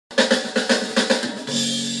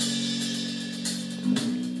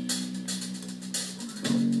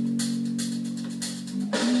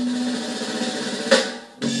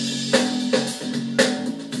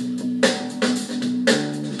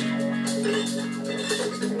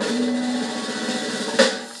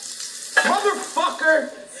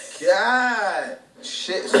Motherfucker! God,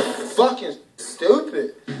 shit's fucking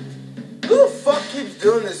stupid. Who the fuck keeps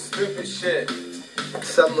doing this stupid shit?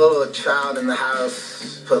 Some little child in the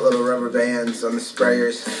house put little rubber bands on the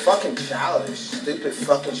sprayers. Fucking childish, stupid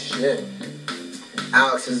fucking shit.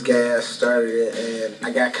 Alex's gas started it, and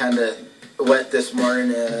I got kind of wet this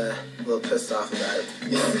morning, a little pissed off about it.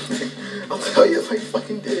 I'll tell you if I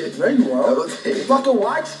fucking did it. No, you won't. I fucking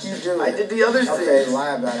watched you do it. I did the other thing. Okay,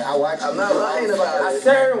 lie about it. I watched you. I'm not lying about it. I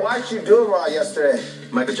sat here and watched you do it all yesterday.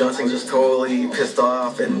 Michael Johnson was totally pissed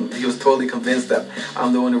off, and he was totally convinced that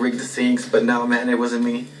I'm the one who rigged the sinks, but now, man, it wasn't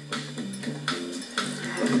me.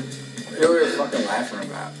 What were you fucking laughing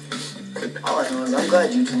about? All I know is I'm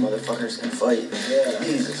glad you two motherfuckers can fight. Yeah.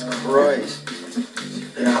 Jesus Christ.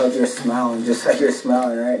 And I hope you're smiling just like you're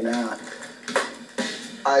smiling right now.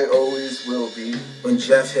 I always will be. When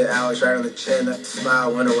Jeff hit Alex right on the chin, that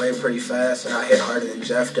smile went away pretty fast, and I hit harder than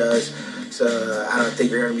Jeff does. So I don't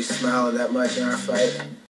think you're going to be smiling that much in our fight.